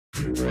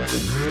Hey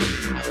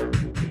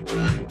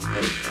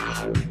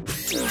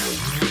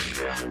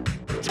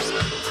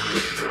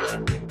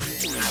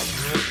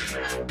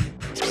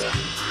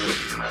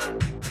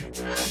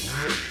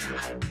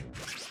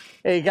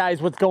guys,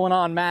 what's going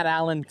on? Matt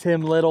Allen,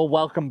 Tim Little.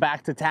 Welcome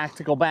back to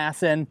Tactical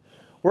Bassin.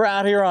 We're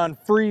out here on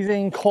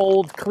freezing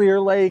cold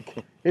Clear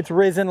Lake. It's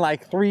risen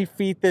like 3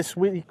 feet this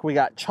week. We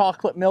got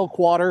chocolate milk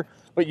water,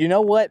 but you know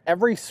what?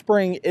 Every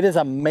spring, it is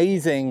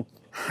amazing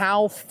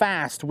how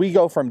fast we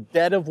go from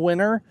dead of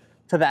winter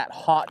to that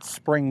hot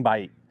spring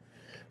bite.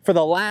 For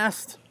the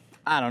last,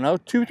 I don't know,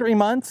 2-3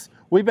 months,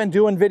 we've been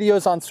doing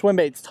videos on swim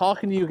baits,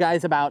 talking to you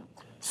guys about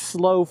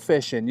slow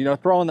fishing, you know,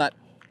 throwing that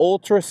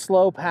ultra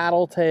slow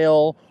paddle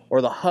tail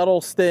or the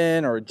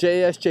Huddleston or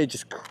JSJ,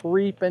 just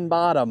creeping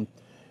bottom.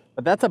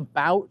 But that's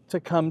about to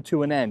come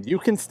to an end. You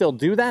can still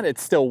do that, it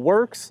still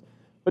works,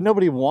 but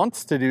nobody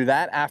wants to do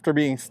that after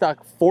being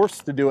stuck,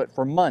 forced to do it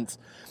for months.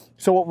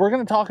 So what we're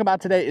gonna talk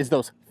about today is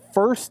those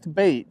first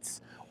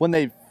baits. When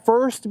they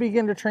first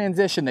begin to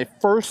transition, they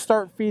first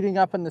start feeding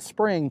up in the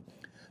spring,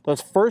 those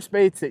first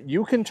baits that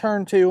you can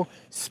turn to,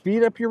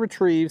 speed up your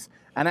retrieves,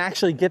 and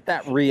actually get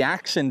that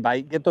reaction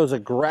bite, get those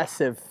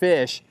aggressive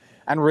fish,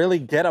 and really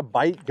get a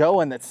bite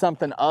going that's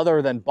something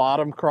other than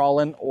bottom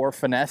crawling or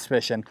finesse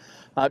fishing.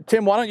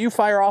 Tim, why don't you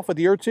fire off with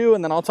your two,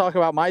 and then I'll talk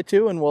about my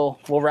two, and we'll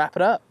wrap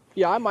it up.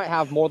 Yeah, I might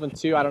have more than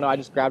two. I don't know. I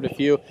just grabbed a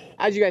few.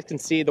 As you guys can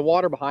see, the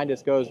water behind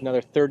us goes another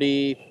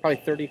 30,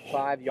 probably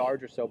 35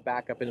 yards or so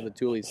back up into the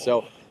tulies.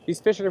 So these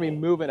fish are going to be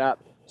moving up.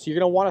 So you're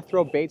going to want to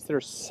throw baits that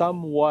are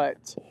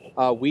somewhat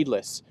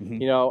weedless.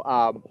 You know,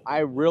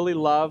 I really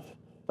love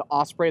the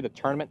Osprey, the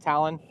tournament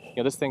talon. You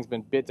know, this thing's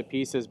been bit to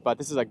pieces, but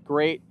this is a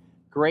great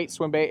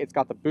swim bait. It's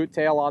got the boot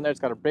tail on there. It's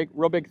got a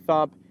real big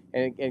thump,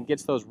 and it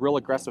gets those real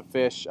aggressive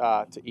fish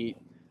to eat.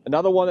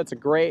 Another one that's a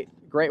great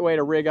way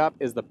to rig up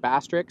is the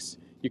Bastrix.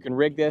 You can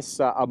rig this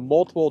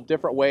multiple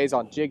different ways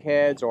on jig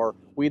heads or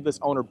weedless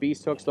owner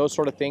beast hooks, those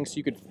sort of things. So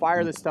you could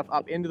fire this stuff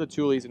up into the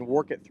tulies and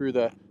work it through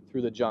the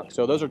junk.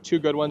 So those are two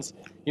good ones.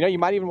 You know, you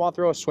might even want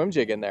to throw a swim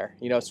jig in there.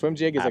 You know, swim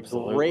jig is a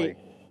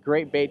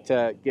great bait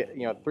to get,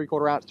 you know,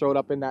 3/4 ounce, throw it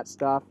up in that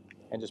stuff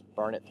and just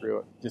burn it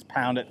through it. Just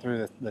pound it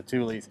through the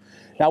tulies.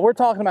 Now we're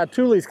talking about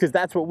tulies because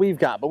that's what we've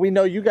got, but we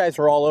know you guys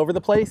are all over the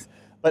place.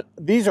 But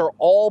these are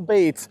all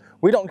baits.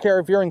 We don't care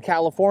if you're in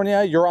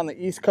California, you're on the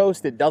East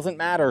Coast, it doesn't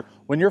matter.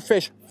 When your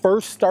fish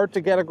first start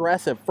to get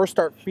aggressive, first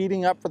start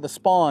feeding up for the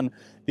spawn,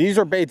 these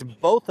are baits,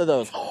 both of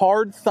those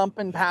hard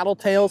thumping paddle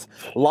tails,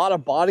 a lot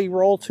of body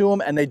roll to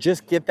them, and they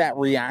just get that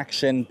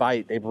reaction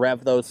bite. They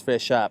rev those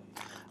fish up.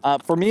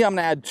 For me, I'm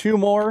gonna add two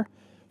more.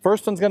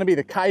 First one's gonna be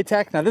the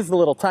Kitech. Now this is a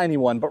little tiny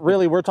one, but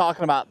really we're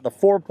talking about the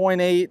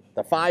 4.8,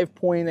 the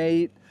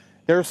 5.8.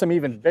 There's some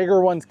even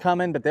bigger ones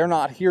coming, but they're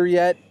not here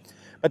yet.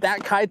 But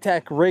that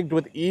Kitech rigged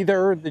with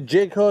either the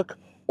jig hook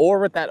or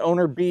with that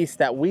owner beast,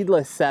 that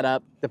weedless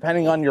setup,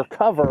 depending on your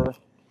cover,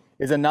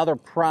 is another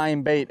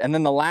prime bait. And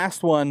then the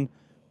last one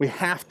we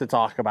have to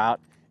talk about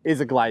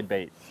is a glide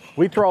bait.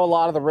 We throw a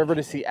lot of the River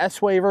to Sea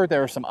S-Waver.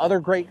 There are some other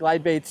great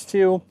glide baits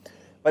too,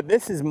 but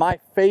this is my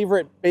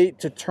favorite bait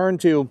to turn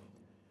to,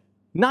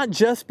 not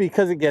just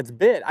because it gets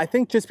bit, I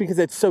think just because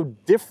it's so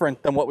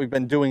different than what we've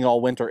been doing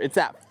all winter. It's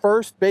that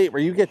first bait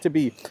where you get to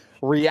be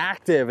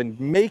reactive and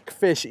make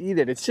fish eat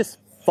it. It's just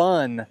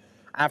fun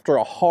after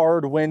a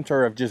hard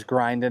winter of just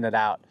grinding it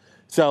out.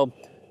 So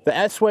the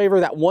S-Waver,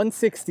 that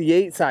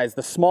 168 size,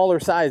 the smaller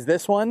size,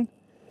 this one,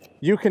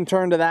 you can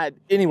turn to that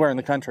anywhere in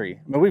the country.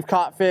 I mean, we've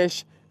caught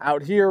fish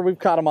out here, we've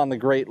caught them on the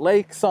Great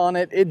Lakes on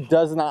it. It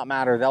does not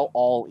matter, they'll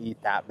all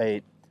eat that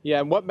bait. Yeah,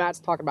 and what Matt's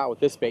talking about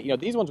with this bait, you know,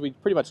 these ones we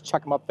pretty much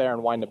chuck them up there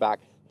and wind them back.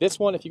 This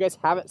one, if you guys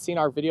haven't seen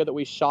our video that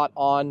we shot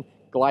on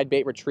glide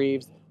bait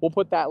retrieves, we'll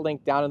put that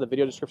link down in the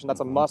video description. That's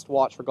a must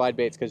watch for glide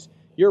baits because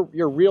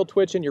you're reel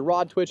twitching, you're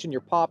rod twitching,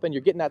 you're popping,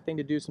 you're getting that thing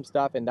to do some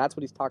stuff, and that's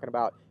what he's talking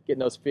about, getting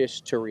those fish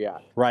to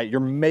react. Right,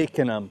 you're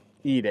making them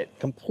eat it.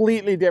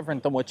 Completely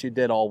different than what you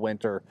did all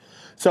winter.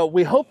 So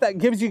we hope that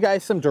gives you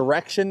guys some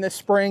direction this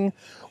spring.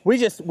 We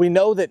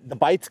know that the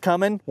bite's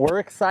coming. We're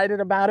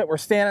excited about it. We're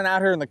standing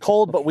out here in the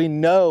cold, but we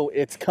know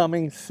it's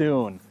coming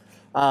soon.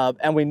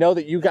 And we know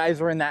that you guys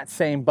are in that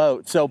same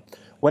boat. So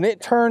when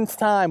it turns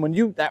time,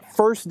 that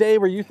first day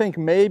where you think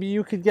maybe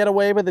you could get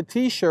away with a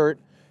t-shirt,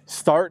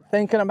 start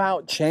thinking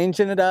about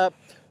changing it up,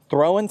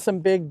 throwing some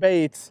big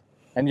baits,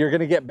 and you're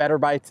gonna get better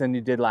bites than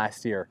you did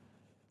last year.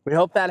 We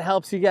hope that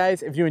helps you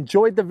guys. If you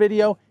enjoyed the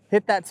video,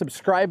 hit that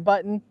subscribe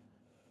button,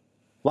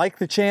 like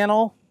the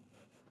channel,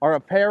 our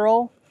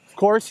apparel. Of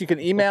course, you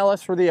can email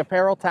us for the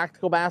apparel,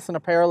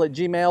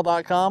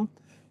 tacticalbassinapparel@gmail.com.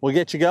 We'll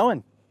get you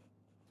going.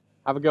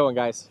 Have a good one,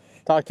 guys.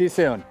 Talk to you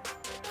soon.